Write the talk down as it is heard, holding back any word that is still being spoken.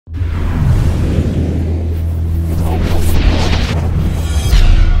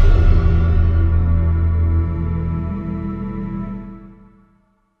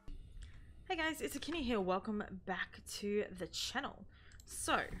here, welcome back to the channel.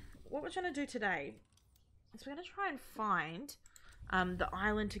 So, what we're trying to do today is we're going to try and find the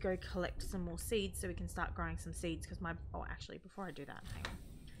island to go collect some more seeds so we can start growing some seeds because my... Oh, actually, before I do that,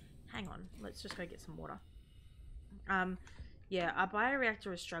 hang on. Let's just go get some water. Yeah, our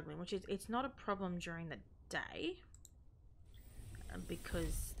bioreactor is struggling, which is... It's not a problem during the day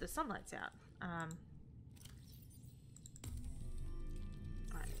because the sunlight's out.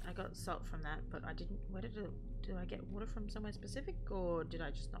 I got salt from that, but I didn't... Where did I get water from somewhere specific, or did I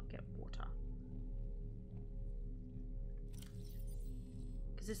just not get water?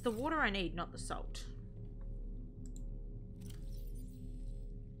 Because it's the water I need, not the salt.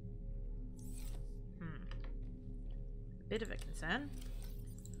 A bit of a concern.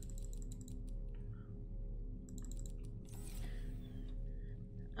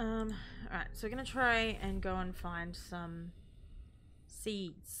 Alright, so we're gonna try and go and find some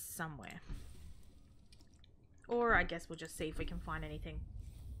seeds somewhere. Or I guess we'll just see if we can find anything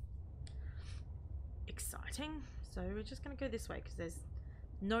exciting. So we're just going to go this way because there's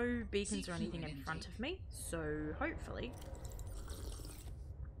no beacons or anything in front of me. So hopefully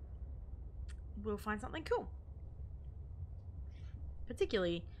we'll find something cool.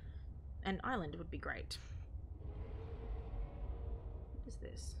 Particularly an island would be great. What is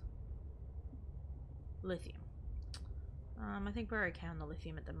this? Lithium. I think we're okay on the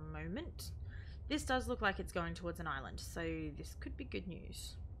lithium at the moment. This does look like it's going towards an island, so this could be good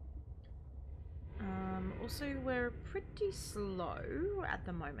news. Also, we're pretty slow at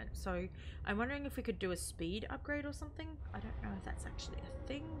the moment, so I'm wondering if we could do a speed upgrade or something. I don't know if that's actually a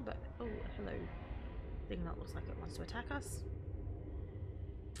thing, but... Oh, hello. Thing that looks like it wants to attack us.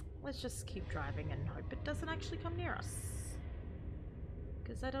 Let's just keep driving and hope it doesn't actually come near us.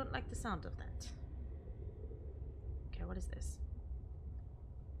 Because I don't like the sound of that. Okay, what is this?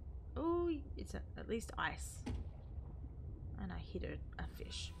 Oh, it's at least ice. And I hit a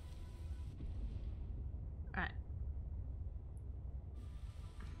fish. Alright.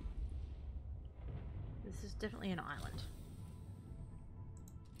 This is definitely an island.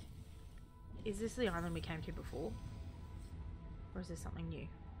 Is this the island we came to before? Or is this something new?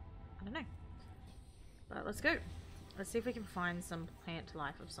 I don't know. But let's go. Let's see if we can find some plant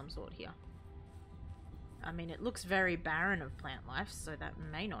life of some sort here. I mean, it looks very barren of plant life, so that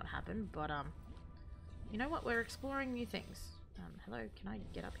may not happen, but, you know what? We're exploring new things. Hello, can I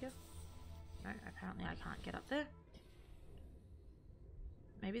get up here? No, apparently I can't get up there.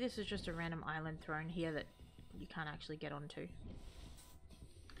 Maybe this is just a random island thrown here that you can't actually get onto.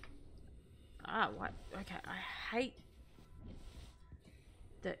 Ah, what? Okay, I hate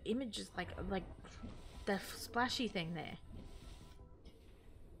the images, like the splashy thing there.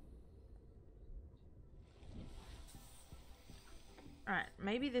 Alright,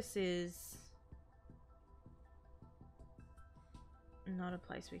 maybe this is not a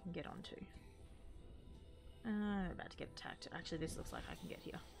place we can get onto. I'm about to get attacked. Actually, this looks like I can get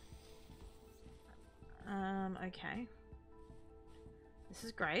here. Okay. This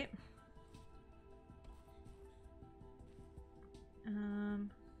is great.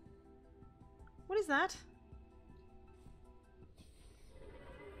 What is that?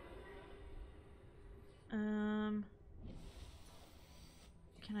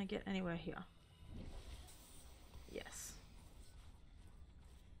 Can I get anywhere here? Yes.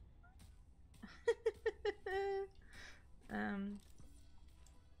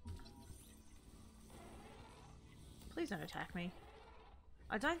 Please don't attack me.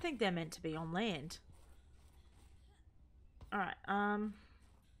 I don't think they're meant to be on land. Alright,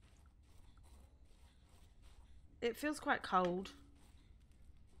 it feels quite cold,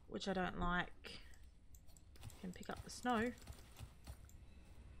 which I don't like. Can pick up the snow.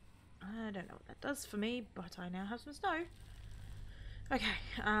 I don't know what that does for me, but I now have some snow. Okay,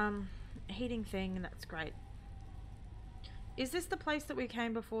 heating thing, that's great. Is this the place that we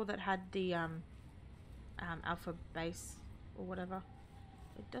came before that had the alpha base or whatever?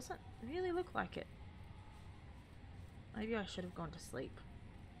 It doesn't really look like it. Maybe I should have gone to sleep.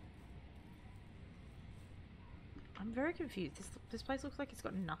 I'm very confused. This place looks like it's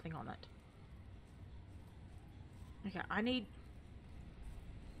got nothing on it. Okay, I need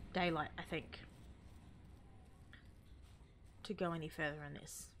daylight, I think, to go any further in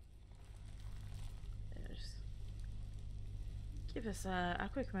this. Just give us a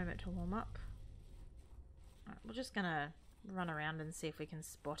quick moment to warm up. Alright, we're just gonna run around and see if we can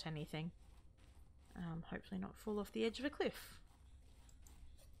spot anything. Hopefully not fall off the edge of a cliff.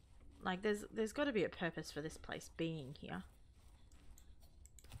 Like, there's got to be a purpose for this place being here.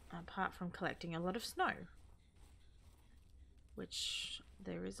 Apart from collecting a lot of snow. Which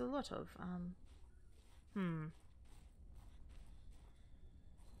there is a lot of. I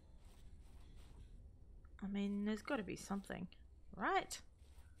mean, there's got to be something, right?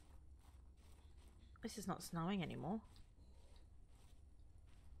 This is not snowing anymore.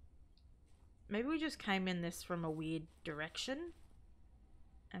 Maybe we just came in this from a weird direction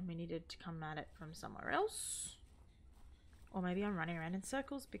and we needed to come at it from somewhere else. Or maybe I'm running around in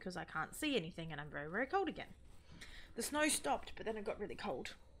circles because I can't see anything and I'm very, very cold again. The snow stopped, but then it got really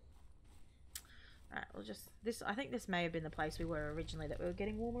cold. Alright, we'll just... I think this may have been the place we were originally, that we were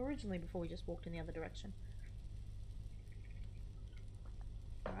getting warm originally before we just walked in the other direction.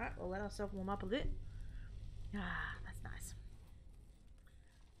 Alright, we'll let ourselves warm up a bit. Ah, that's nice.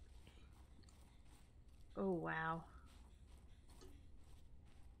 Oh, wow.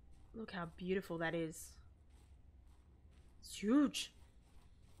 Look how beautiful that is. It's huge.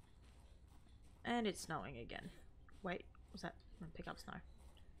 And it's snowing again. Wait, was that... pick up snow?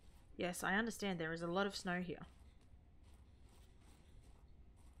 Yes, I understand there is a lot of snow here.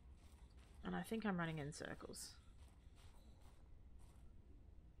 And I think I'm running in circles.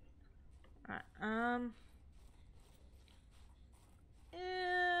 Alright, I'm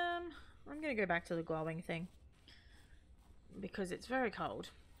gonna go back to the glowing thing. Because it's very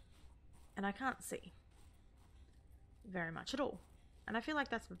cold. And I can't see. Very much at all. And I feel like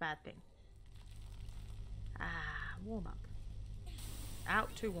that's a bad thing. Ah, warm up.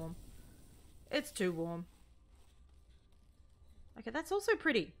 Out, too warm. It's too warm. Okay, that's also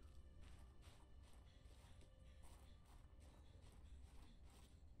pretty.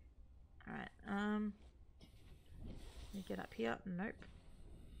 Alright, let me get up here. Nope.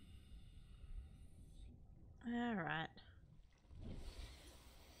 Alright.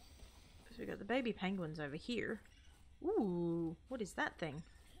 Because we got the baby penguins over here. Ooh, what is that thing?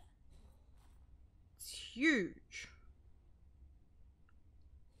 It's huge.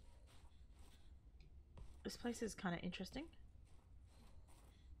 This place is kind of interesting.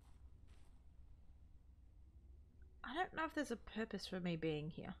 I don't know if there's a purpose for me being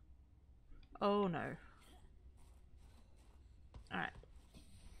here. Oh no. Alright.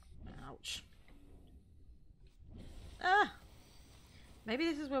 Ouch. Ah! Maybe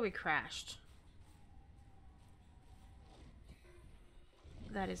this is where we crashed.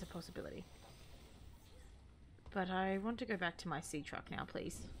 That is a possibility. But I want to go back to my sea truck now,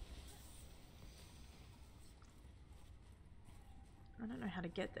 please. I don't know how to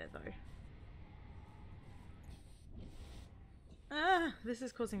get there, though. Ah! This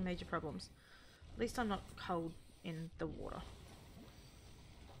is causing major problems. At least I'm not cold in the water.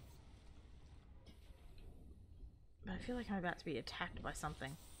 But I feel like I'm about to be attacked by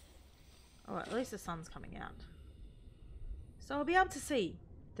something. Oh, at least the sun's coming out. So I'll be able to see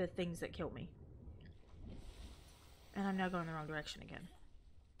the things that kill me. And I'm now going the wrong direction again.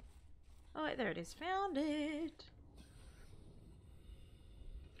 Oh wait, there it is. Found it!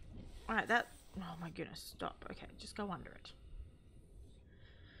 Alright, that... Oh my goodness, stop. Okay, just go under it.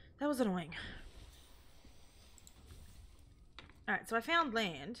 That was annoying. Alright, so I found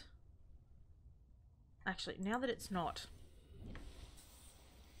land. Actually, now that it's not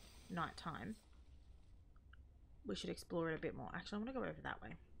nighttime, we should explore it a bit more. Actually, I'm going to go over that way.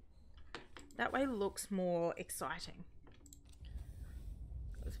 That way looks more exciting.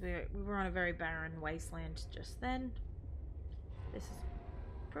 We were on a very barren wasteland just then. This is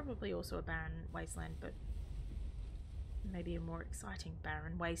probably also a barren wasteland, but maybe a more exciting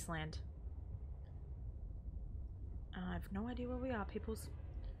barren wasteland. I have no idea where we are, peoples.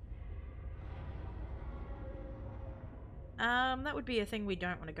 That would be a thing we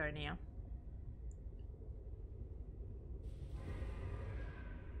don't want to go near.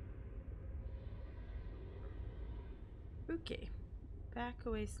 Okay. Back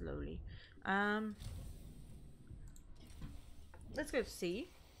away slowly. Let's go see.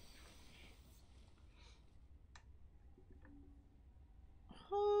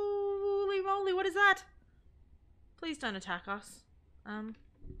 Holy moly, what is that? Please don't attack us.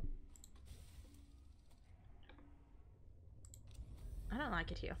 I don't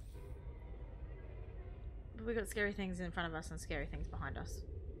like it here. But we got scary things in front of us and scary things behind us.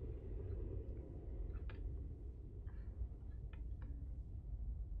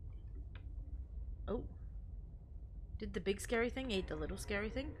 Oh. Did the big scary thing eat the little scary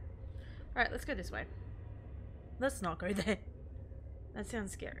thing? Alright, let's go this way. Let's not go there. That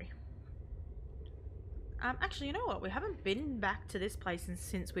sounds scary. Actually, you know what? We haven't been back to this place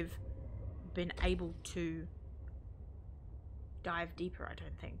since we've been able to dive deeper, I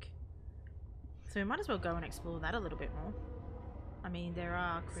don't think. So we might as well go and explore that a little bit more. I mean, there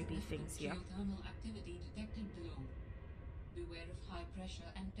are creepy things here. Geothermal activity detected below. Beware of high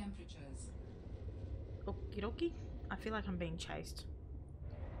pressure and temperatures. Okie dokie. I feel like I'm being chased.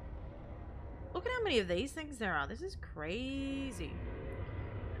 Look at how many of these things there are. This is crazy.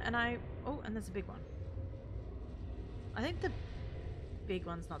 And oh, and there's a big one. I think the big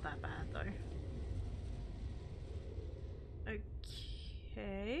one's not that bad though.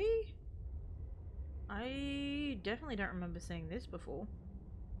 Okay. I definitely don't remember seeing this before.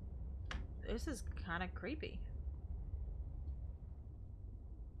 This is kind of creepy.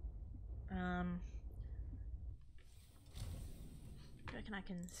 I reckon I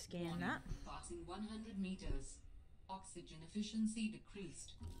can scan that. Passing 100 meters. Oxygen efficiency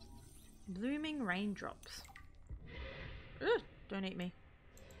decreased. Blooming raindrops. Ugh, don't eat me.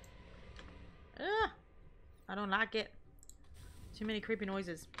 Ugh, I don't like it. Too many creepy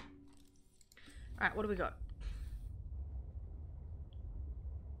noises. Alright, what do we got?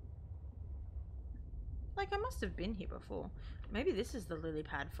 Like, I must have been here before. Maybe this is the lily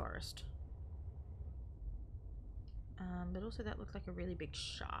pad forest. But also that looks like a really big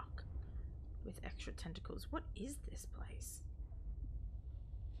shark with extra tentacles. What is this place?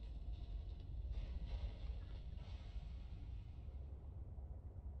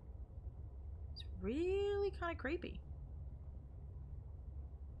 It's really kind of creepy.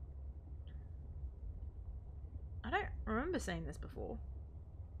 I don't remember seeing this before.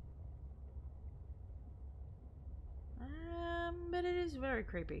 But it is very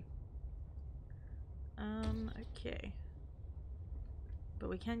creepy. Okay. But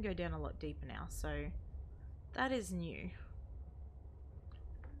we can go down a lot deeper now, so that is new.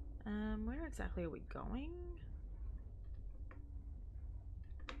 Where exactly are we going?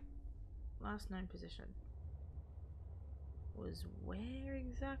 Last known position was where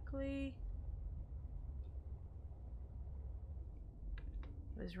exactly?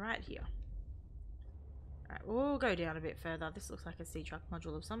 It was right here. Alright, we'll go down a bit further. This looks like a sea truck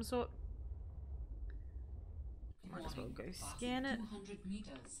module of some sort. Might as well go scan it.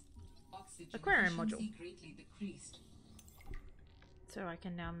 Aquarium module. So I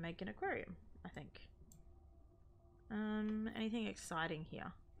can now make an aquarium, I think. Anything exciting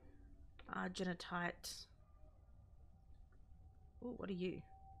here? Argenitite. Oh, what are you?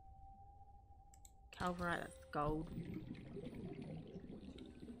 Calvarite, that's gold.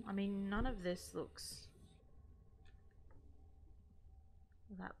 I mean, none of this looks...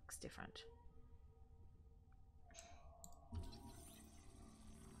 That looks different.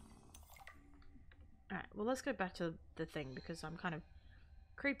 Alright, well let's go back to the thing because I'm kind of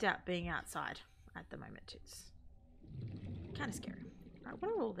creeped out being outside at the moment. It's kind of scary. Alright,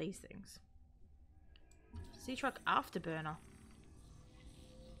 what are all these things? Sea truck afterburner.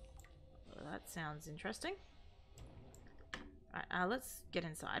 Well, that sounds interesting. Alright, let's get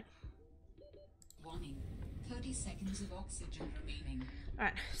inside. Warning, 30 seconds of oxygen remaining.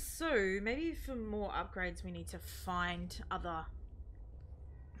 Alright, so maybe for more upgrades we need to find other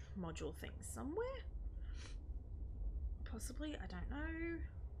module things somewhere? Possibly, I don't know.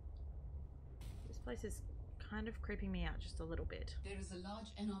 This place is kind of creeping me out just a little bit. There is a large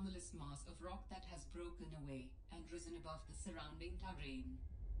anomalous mass of rock that has broken away and risen above the surrounding terrain.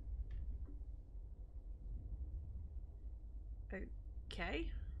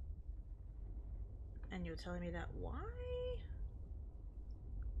 Okay. And you're telling me that why?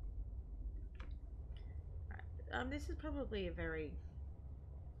 Right. This is probably a very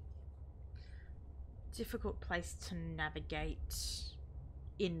difficult place to navigate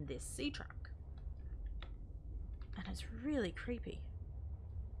in this sea truck. And it's really creepy.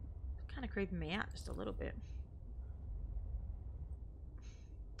 It's kind of creeping me out just a little bit.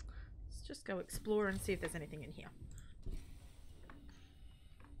 Let's just go explore and see if there's anything in here.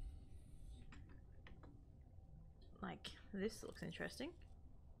 Like, this looks interesting.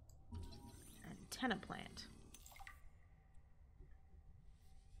 Antenna plant.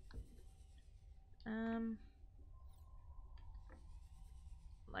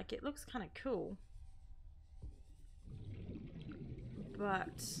 Like, it looks kind of cool.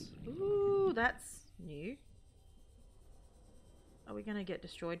 But, ooh, that's new. Are we gonna get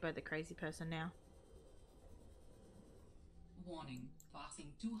destroyed by the crazy person now? Warning,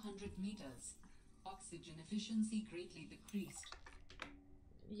 passing 200 meters. Oxygen efficiency greatly decreased.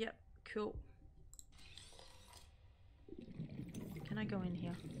 Yep, cool. Can I go in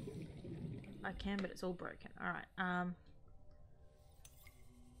here? I can, but it's all broken. Alright,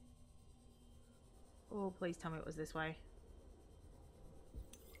 oh, please tell me it was this way.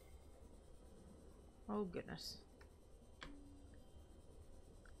 Oh, goodness.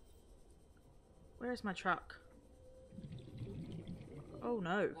 Where's my truck? Oh,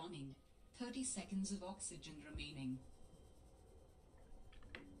 no. Warning, 30 seconds of oxygen remaining.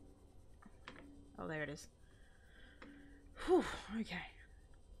 Oh, there it is. Whew, okay.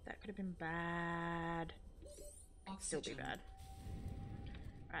 That could have been bad. Could still be bad.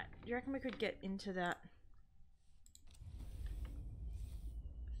 Alright, do you reckon we could get into that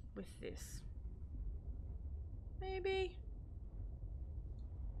with this? Maybe?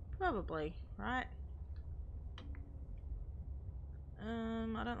 Probably, right?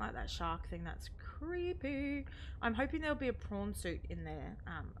 I don't like that shark thing. That's creepy. I'm hoping there'll be a prawn suit in there.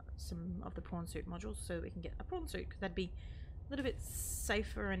 Some of the prawn suit modules, so we can get a prawn suit, because that'd be a little bit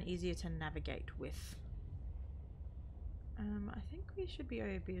safer and easier to navigate with. I think we should be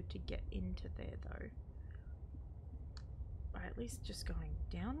able to get into there though. Or at least just going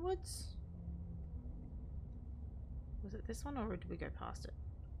downwards. Was it this one, or did we go past it?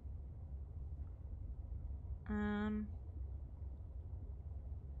 I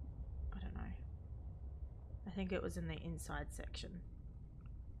don't know. I think it was in the inside section.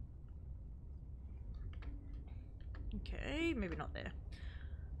 Okay, maybe not there.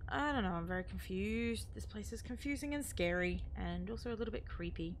 I don't know, I'm very confused. This place is confusing and scary, and also a little bit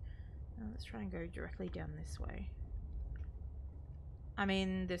creepy. Let's try and go directly down this way. I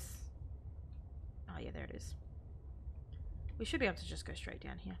mean, this... Oh yeah, there it is. We should be able to just go straight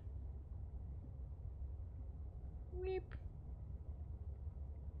down here. Weep.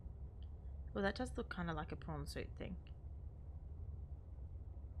 Well, that does look kind of like a prawn suit thing.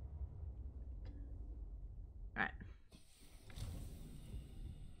 Right.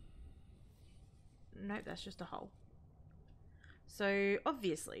 Nope, that's just a hole. So,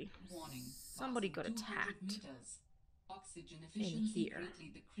 obviously, Warning. somebody got 200 attacked meters. Oxygen in efficiency here.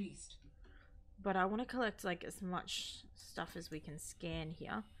 greatly decreased. But I want to collect, like, as much stuff as we can scan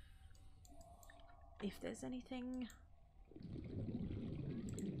here. If there's anything...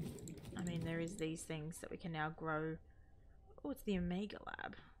 I mean, there is these things that we can now grow. Oh, it's the Omega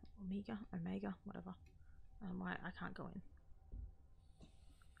Lab. Omega, whatever. I can't go in.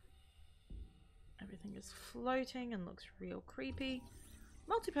 Everything is floating and looks real creepy.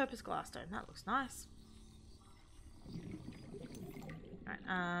 Multi-purpose glassstone, that looks nice. Alright,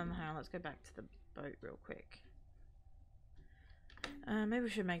 hang on, let's go back to the boat real quick. Maybe we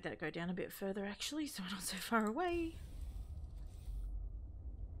should make that go down a bit further actually, so we're not so far away.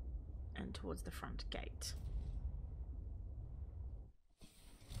 And towards the front gate.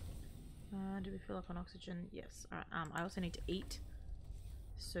 Do we fill up on oxygen? Yes. Alright, I also need to eat.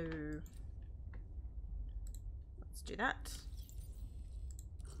 So let's do that.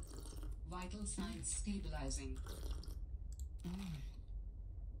 Vital signs stabilizing. Yeah,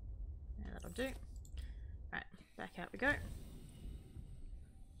 that'll do. Alright, back out we go.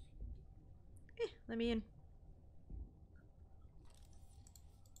 Let me in.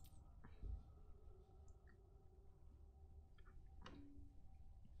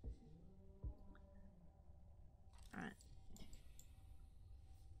 Alright.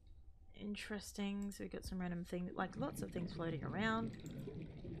 Interesting. So we got some random things, like lots of things floating around.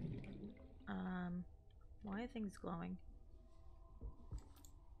 Why are things glowing?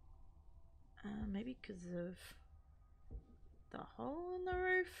 Maybe because of the hole in the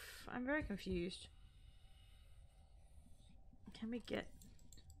roof? I'm very confused. Can we get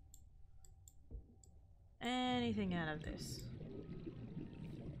anything out of this?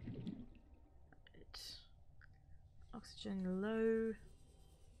 Right. Oxygen low.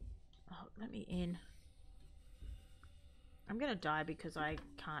 Oh, let me in. I'm gonna die because I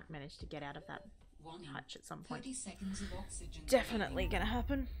can't manage to get out of that hatch at some point. 30 seconds of oxygen. Definitely gonna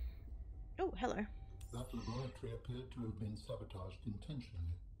happen. Oh, hello. That laboratory appeared to have been sabotaged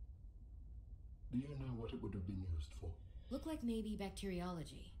intentionally. Do you know what it would have been used for? Looked like maybe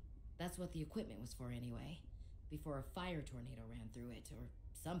bacteriology. That's what the equipment was for anyway. Before a fire tornado ran through it, or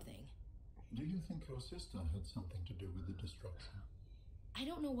something. Do you think your sister had something to do with the destruction? I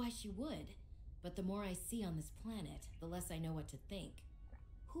don't know why she would, but the more I see on this planet, the less I know what to think.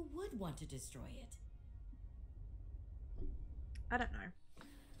 Who would want to destroy it? I don't know.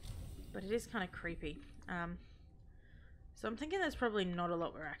 But it is kind of creepy. So I'm thinking there's probably not a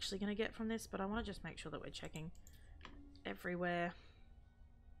lot we're actually going to get from this, but I want to just make sure that we're checking everywhere.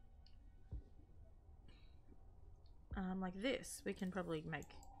 Like this, we can probably make...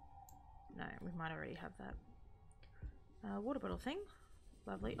 No, we might already have that. Water bottle thing.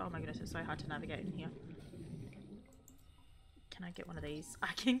 Lovely. Oh my goodness, it's so hard to navigate in here. Can I get one of these?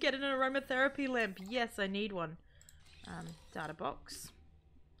 I can get an aromatherapy lamp. Yes, I need one. Data box.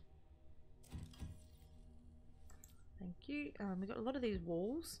 Thank you. We got a lot of these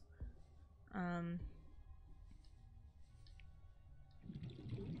walls.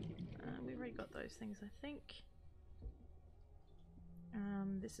 We've already got those things, I think.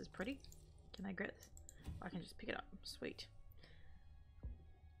 This is pretty. Can I grab this? I can just pick it up. Sweet.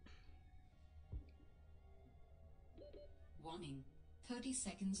 Warning. 30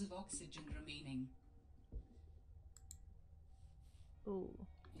 seconds of oxygen remaining. Ooh.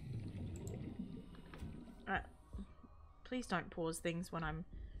 Alright. Please don't pause things when I'm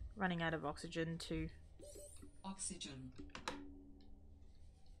running out of oxygen to... Oxygen.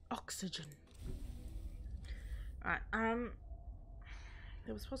 Oxygen. Alright,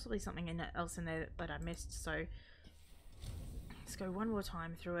 there was possibly something else in there that I missed, so let's go one more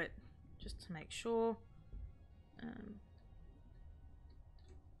time through it just to make sure.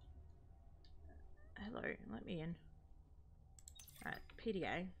 Hello, let me in. Alright,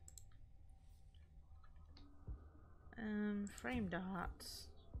 PDA. Frame darts.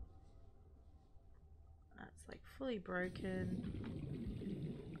 That's like fully broken.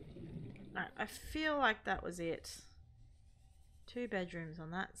 Alright, I feel like that was it. 2 bedrooms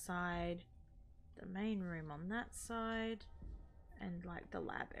on that side, the main room on that side, and like the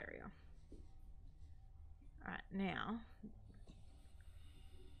lab area. Alright, now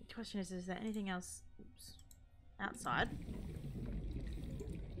the question is there anything else outside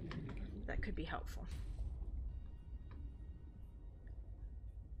that could be helpful?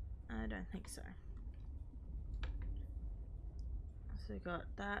 I don't think so. So we got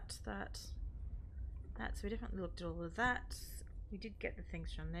that. So we definitely looked at all of that. We did get the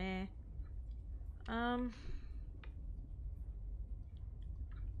things from there. I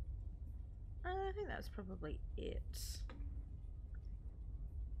think that's probably it.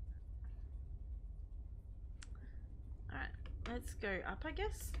 Alright, let's go up, I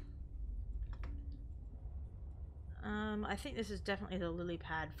guess. I think this is definitely the lily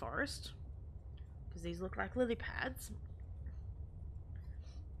pad forest, because these look like lily pads.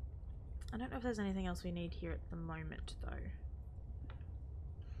 I don't know if there's anything else we need here at the moment, though.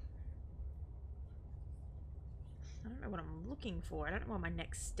 I don't know what I'm looking for. I don't know what my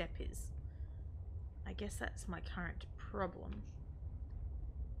next step is. I guess that's my current problem.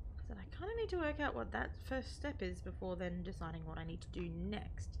 So I kind of need to work out what that first step is before then deciding what I need to do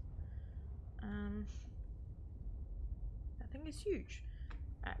next. That thing is huge.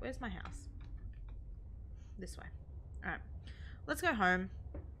 Alright, where's my house? This way. Alright, let's go home.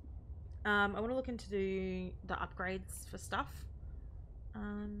 I want to look into the upgrades for stuff.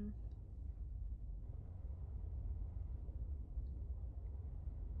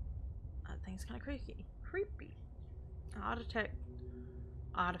 That thing's kind of creepy.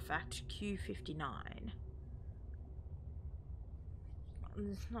 Artifact Q59.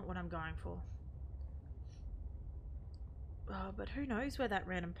 It's not what I'm going for. But who knows where that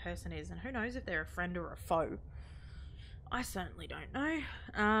random person is, and who knows if they're a friend or a foe. I certainly don't know.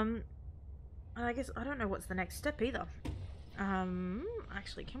 And I guess I don't know what's the next step either.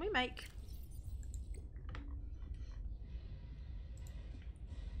 Actually, can we make...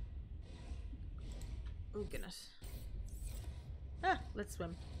 Oh goodness. Ah, let's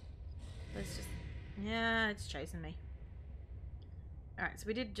swim. Let's just... Yeah, it's chasing me. Alright, so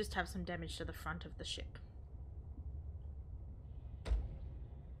we did just have some damage to the front of the ship.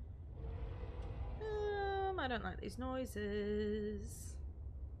 I don't like these noises.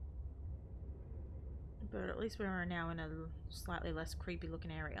 But at least we're now in a slightly less creepy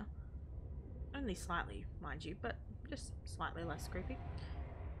looking area. Only slightly, mind you, but just slightly less creepy.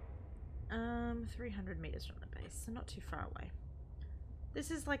 300 meters from the base, so not too far away.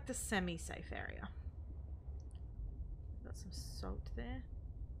 This is like the semi-safe area. Got some salt there.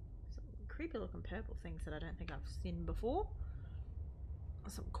 Some creepy looking purple things that I don't think I've seen before.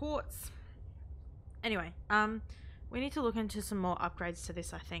 Some quartz. Anyway, we need to look into some more upgrades to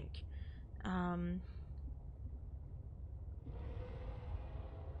this, I think. And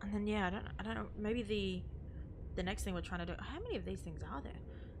then yeah, I don't know. Maybe the next thing we're trying to do. How many of these things are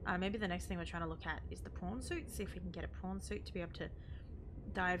there? Maybe the next thing we're trying to look at is the prawn suit. See if we can get a prawn suit to be able to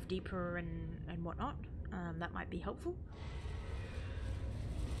dive deeper and whatnot. That might be helpful.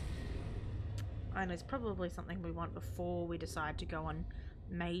 And it's probably something we want before we decide to go on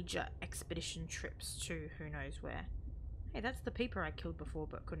major expedition trips to who knows where. Hey, that's the peeper I killed before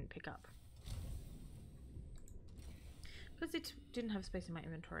but couldn't pick up. Because it didn't have space in my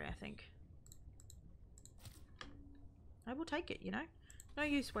inventory, I think. I will take it, you know? No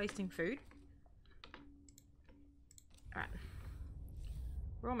use wasting food. Alright.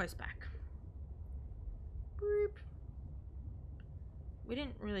 We're almost back. Boop. We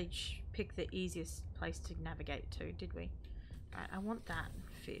didn't really pick the easiest place to navigate to, did we? Alright, I want that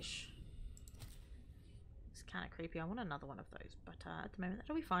fish. It's kind of creepy. I want another one of those, but at the moment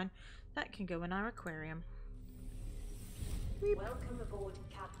that'll be fine. That can go in our aquarium. Beep. Welcome aboard,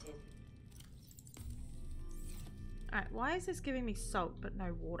 Captain. Alright, why is this giving me salt but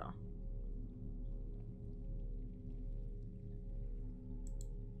no water?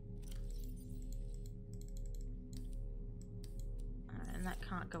 And that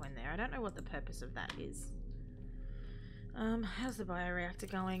can't go in there. I don't know what the purpose of that is. How's the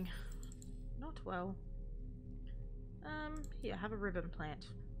bioreactor going? Not well. Here, have a ribbon plant.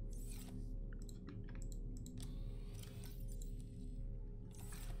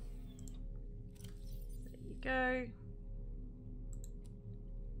 There you go.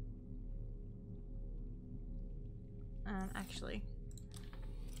 Actually,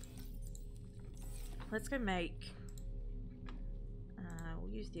 let's go make.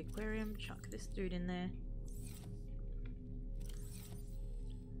 We'll use the aquarium, chuck this dude in there.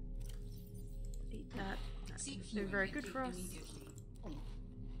 Eat that. That's so very good for us.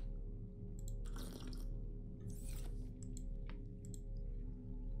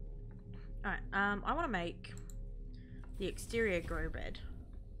 Alright, I want to make the exterior grow bed.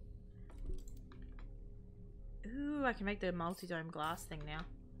 Ooh, I can make the multi-dome glass thing now,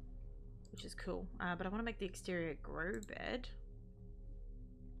 which is cool. But I want to make the exterior grow bed.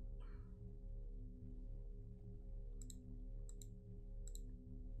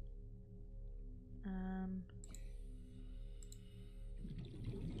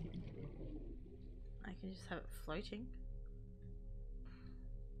 I can just have it floating.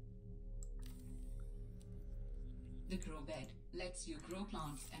 The grow bed lets you grow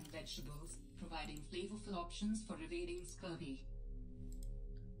plants and vegetables, providing flavorful options for evading scurvy.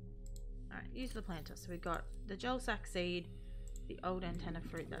 Alright, use the planter. So we've got the gel sack seed, the old antenna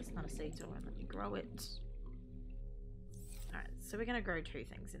fruit, that's not a seed, so I won't let me grow it. Alright, so we're going to grow 2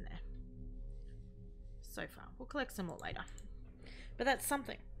 things in there. So far. We'll collect some more later. But that's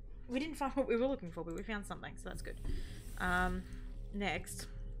something. We didn't find what we were looking for, but we found something, so that's good. Next,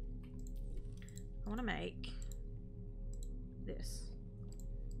 I want to make this.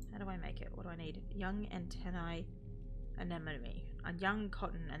 How do I make it? What do I need? Young antennae anemone. A young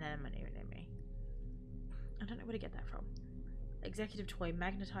cotton anemone. I don't know where to get that from. Executive toy,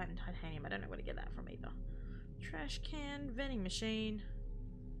 magnetite and titanium. I don't know where to get that from either. Trash can, vending machine.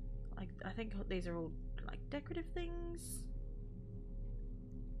 Like, I think these are all like decorative things.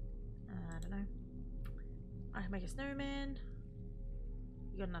 I don't know. I can make a snowman.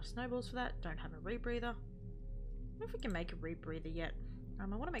 You got enough snowballs for that? Don't have a rebreather. I don't know if we can make a rebreather yet. I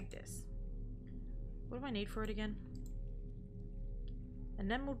want to make this. What do I need for it again?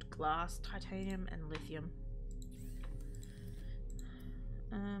 Enameled glass, titanium, and lithium.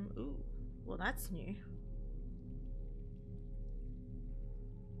 Ooh. Well, that's new.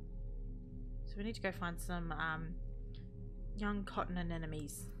 So we need to go find some, young cotton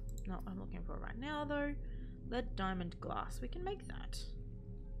anemones. Not what I'm looking for right now, though. Lead, diamond, glass. We can make that.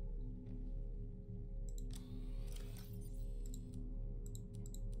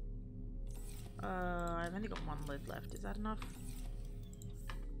 I've only got 1 lid left. Is that enough?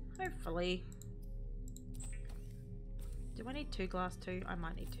 Hopefully. Do I need 2 glass too? I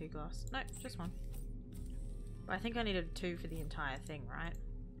might need 2 glass. No, just 1. But I think I needed 2 for the entire thing, right?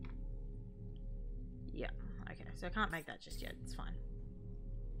 Yeah. Okay, so I can't make that just yet. It's fine.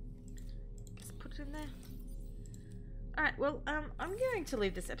 Just put it in there. Alright, well, I'm going to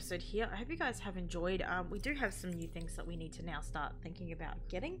leave this episode here. I hope you guys have enjoyed. We do have some new things that we need to now start thinking about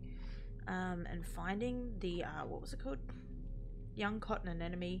getting. And finding the, what was it called? Young cotton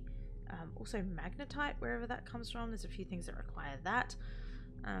anemone. Also magnetite, wherever that comes from. There's a few things that require that.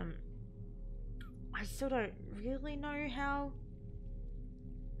 I still don't really know how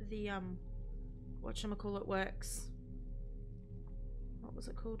the, whatchamacallit works. What was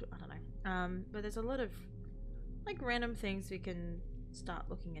it called? I don't know. But there's a lot of, like, random things we can start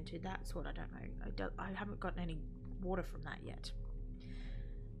looking into. That's what I don't know. I haven't gotten any water from that yet.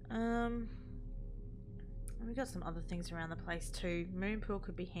 And we got some other things around the place too. Moon pool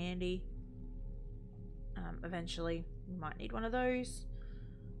could be handy. Eventually, we might need one of those.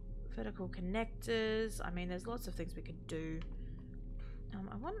 Vertical connectors. I mean, there's lots of things we could do.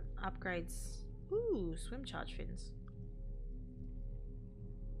 I want upgrades. Ooh, swim charge fins.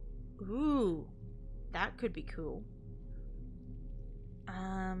 Ooh, that could be cool.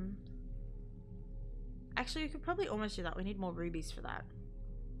 Actually, we could probably almost do that. We need more rubies for that.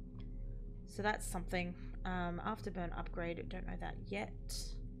 So that's something. Afterburn upgrade, don't know that yet.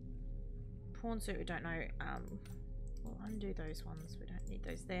 Prawn suit, we don't know. We'll undo those ones. We don't need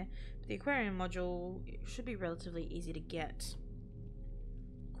those there. But the aquarium module should be relatively easy to get.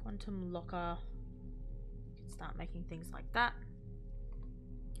 Quantum locker. You can start making things like that.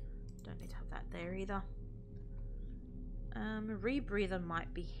 Don't need to have that there either. Rebreather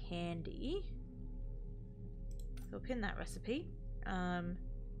might be handy. we'll pin that recipe. And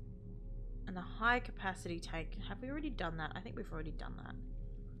the high capacity tank. Have we already done that? I think we've already done that.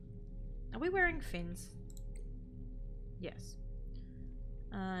 Are we wearing fins? Yes.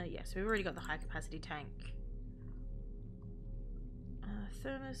 Yes, we've already got the high capacity tank.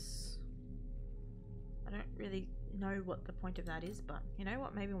 Thermos. I don't really know what the point of that is, but you know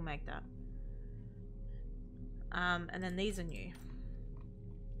what? Maybe we'll make that. And then these are new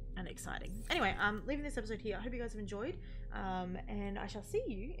and exciting. Anyway, leaving this episode here. I hope you guys have enjoyed. And I shall see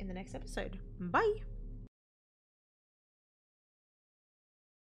you in the next episode. Bye!